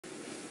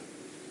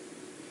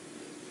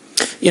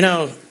You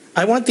know,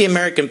 I want the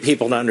American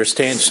people to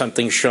understand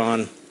something,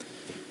 Sean.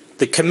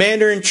 The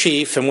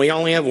commander-in-chief, and we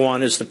only have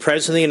one, is the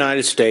President of the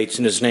United States,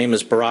 and his name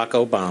is Barack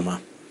Obama.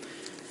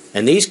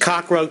 And these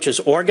cockroaches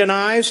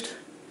organized,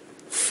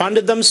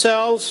 funded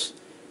themselves,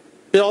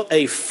 built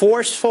a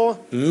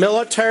forceful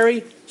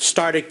military,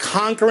 started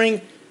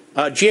conquering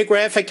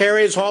geographic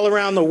areas all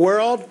around the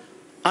world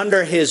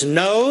under his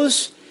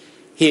nose.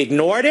 He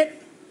ignored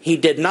it. He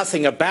did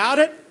nothing about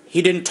it.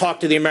 He didn't talk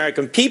to the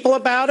American people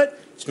about it.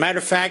 As a matter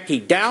of fact,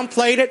 he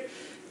downplayed it.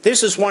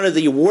 This is one of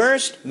the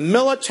worst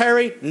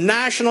military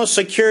national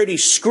security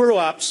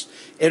screw-ups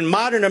in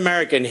modern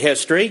American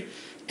history,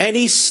 and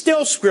he's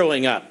still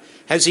screwing up.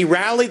 Has he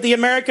rallied the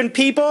American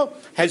people?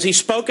 Has he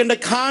spoken to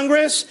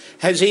Congress?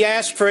 Has he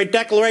asked for a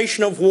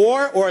declaration of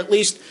war, or at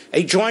least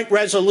a joint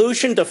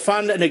resolution to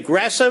fund an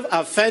aggressive,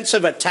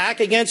 offensive attack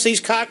against these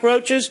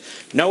cockroaches?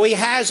 No, he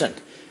hasn't.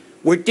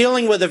 We're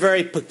dealing with a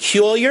very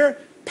peculiar,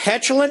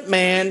 petulant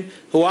man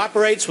who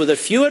operates with a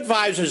few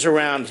advisors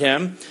around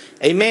him,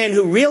 a man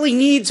who really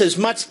needs as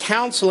much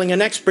counseling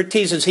and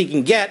expertise as he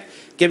can get,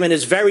 given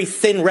his very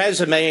thin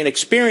resume and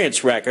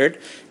experience record.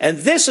 And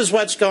this is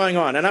what's going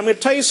on. And I'm going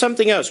to tell you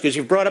something else, because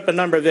you've brought up a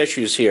number of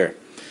issues here.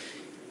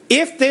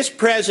 If this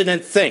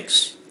president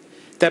thinks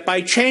that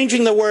by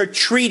changing the word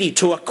treaty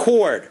to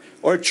accord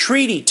or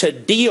treaty to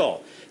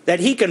deal, that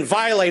he can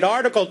violate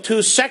Article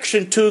 2,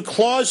 Section 2,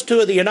 Clause 2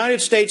 of the United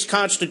States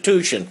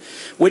Constitution,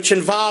 which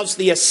involves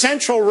the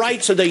essential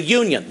rights of the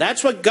Union.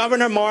 That's what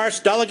Governor Morris,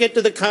 delegate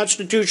to the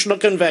Constitutional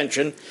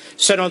Convention,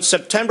 said on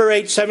September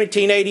 8,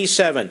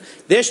 1787.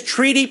 This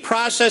treaty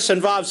process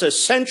involves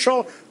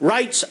essential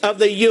rights of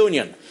the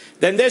Union.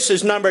 Then this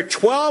is number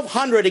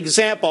 1,200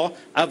 example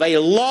of a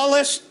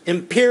lawless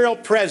imperial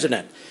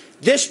president.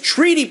 This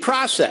treaty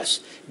process,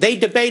 they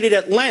debated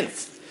at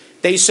length.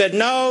 They said,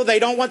 no, they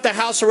don't want the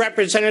House of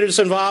Representatives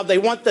involved. They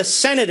want the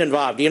Senate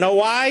involved. You know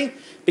why?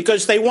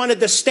 Because they wanted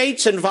the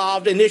states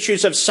involved in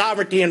issues of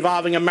sovereignty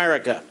involving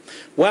America.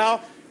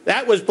 Well,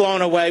 that was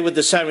blown away with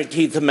the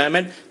 17th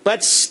Amendment.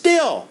 But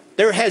still,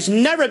 there has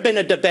never been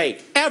a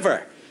debate,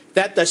 ever,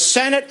 that the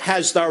Senate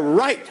has the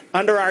right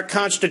under our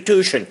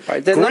Constitution,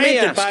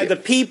 granted by the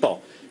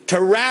people,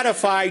 to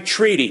ratify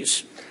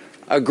treaties.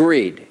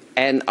 Agreed.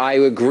 And I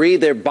agree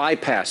they're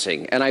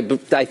bypassing, and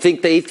I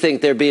think they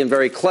think they're being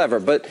very clever,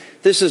 but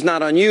this is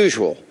not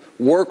unusual.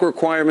 Work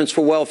requirements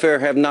for welfare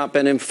have not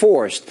been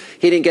enforced.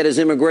 He didn't get his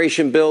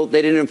immigration bill.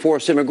 They didn't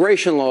enforce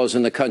immigration laws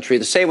in the country.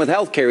 The same with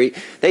health care.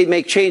 They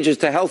make changes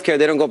to health care.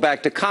 They don't go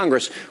back to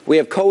Congress. We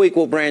have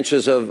co-equal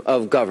branches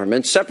of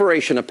government,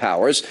 separation of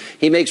powers.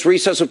 He makes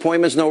recess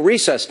appointments, no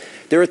recess.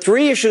 There are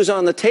three issues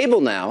on the table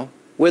now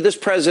where this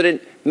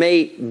president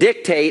may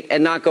dictate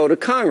and not go to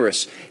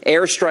Congress.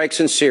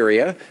 Airstrikes in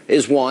Syria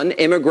is one,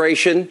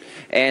 immigration,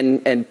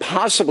 and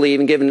possibly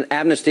even giving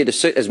amnesty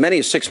to as many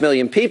as 6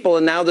 million people,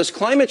 and now this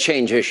climate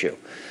change issue.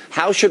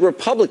 How should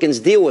Republicans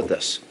deal with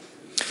this?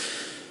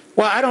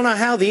 Well, I don't know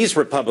how these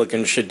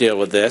Republicans should deal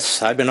with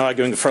this. I've been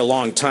arguing for a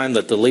long time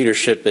that the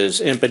leadership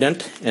is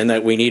impotent and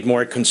that we need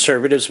more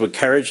conservatives with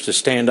courage to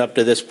stand up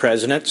to this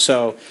president.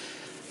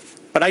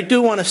 But I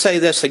do want to say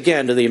this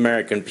again to the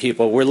American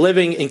people. We're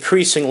living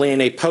increasingly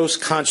in a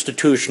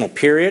post-constitutional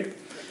period.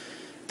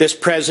 This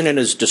president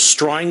is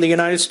destroying the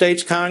United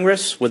States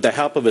Congress with the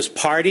help of his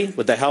party,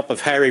 with the help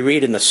of Harry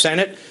Reid in the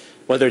Senate,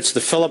 whether it's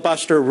the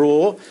filibuster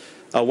rule,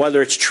 whether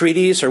it's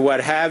treaties or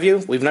what have you.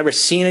 We've never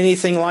seen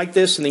anything like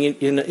this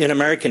in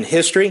American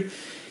history.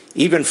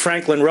 Even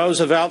Franklin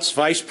Roosevelt's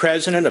vice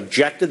president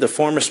objected, the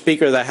former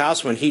Speaker of the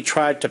House, when he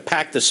tried to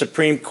pack the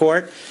Supreme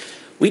Court.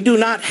 We do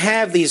not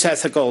have these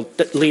ethical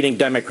leading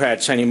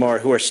Democrats anymore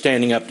who are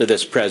standing up to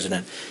this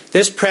president.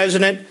 This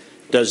president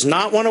does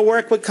not want to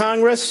work with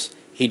Congress.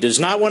 He does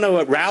not want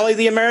to rally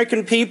the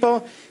American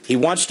people. He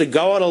wants to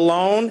go it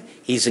alone.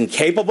 He's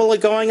incapable of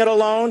going it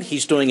alone.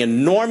 He's doing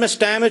enormous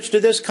damage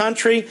to this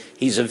country.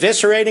 He's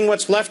eviscerating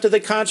what's left of the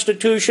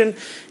Constitution.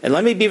 And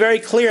let me be very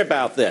clear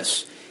about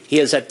this. He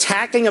is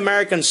attacking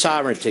American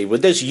sovereignty.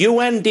 With this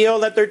UN deal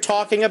that they're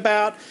talking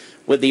about,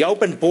 with the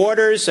open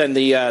borders and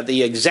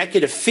the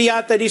executive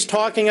fiat that he's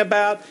talking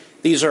about,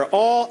 these are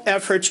all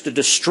efforts to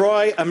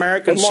destroy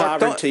American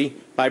sovereignty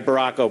by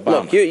Barack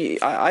Obama.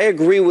 Look, I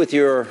agree with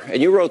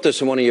and you wrote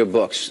this in one of your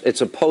books,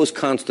 it's a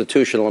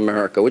post-constitutional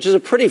America, which is a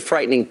pretty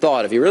frightening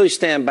thought. If you really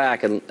stand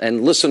back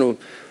and listen to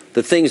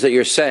the things that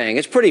you're saying,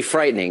 it's pretty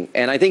frightening.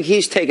 And I think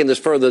he's taken this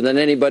further than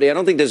anybody. I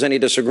don't think there's any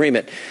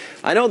disagreement.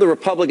 I know the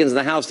Republicans in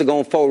the House are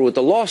going forward with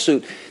the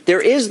lawsuit. There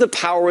is the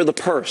power of the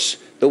purse.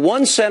 The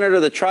one senator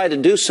that tried to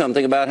do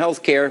something about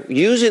health care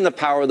using the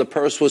power of the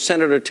purse was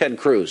Senator Ted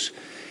Cruz.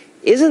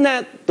 Isn't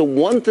that the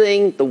one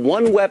thing, the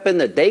one weapon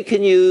that they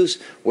can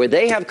use where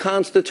they have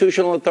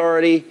constitutional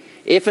authority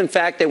if, in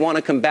fact, they want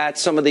to combat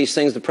some of these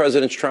things the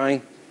president's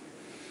trying?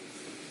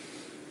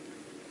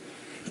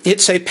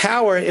 It's a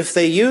power if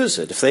they use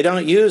it. If they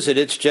don't use it,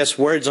 it's just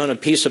words on a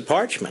piece of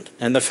parchment.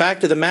 And the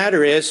fact of the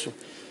matter is,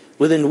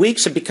 within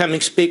weeks of becoming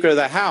Speaker of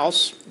the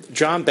House,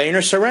 John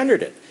Boehner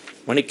surrendered it.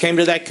 When it came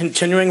to that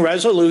continuing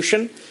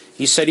resolution,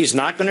 He said he's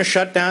not going to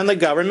shut down the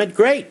government.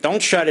 Great,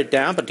 don't shut it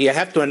down, but do you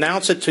have to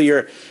announce it to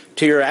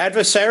your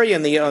adversary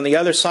on the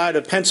other side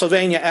of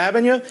Pennsylvania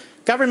Avenue?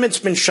 Government's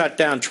been shut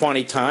down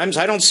 20 times.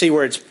 I don't see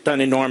where it's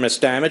done enormous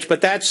damage. But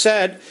that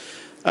said,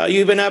 you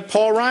even have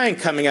Paul Ryan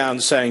coming out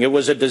and saying it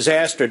was a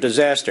disaster,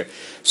 disaster.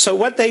 So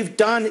what they've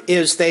done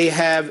is they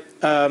have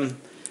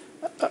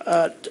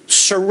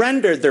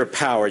surrendered their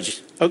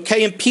powers.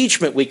 Okay,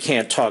 impeachment we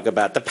can't talk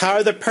about. The power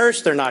of the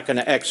purse they're not going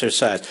to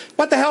exercise.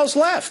 What the hell's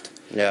left?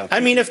 Yeah. I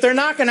mean, if they're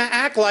not going to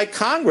act like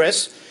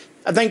Congress,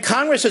 then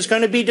Congress is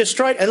going to be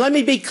destroyed. And let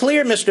me be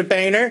clear, Mr.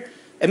 Boehner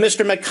and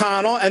Mr.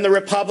 McConnell and the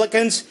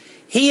Republicans,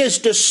 he is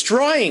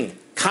destroying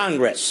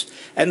Congress.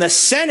 And the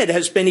Senate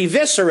has been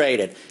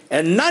eviscerated.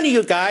 And none of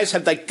you guys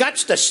have the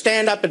guts to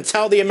stand up and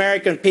tell the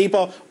American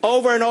people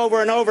over and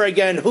over and over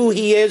again who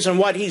he is and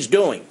what he's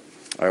doing.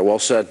 All right, well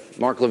said.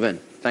 Mark Levin,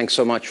 thanks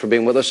so much for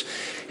being with us.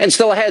 And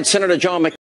still ahead, Senator John McCain.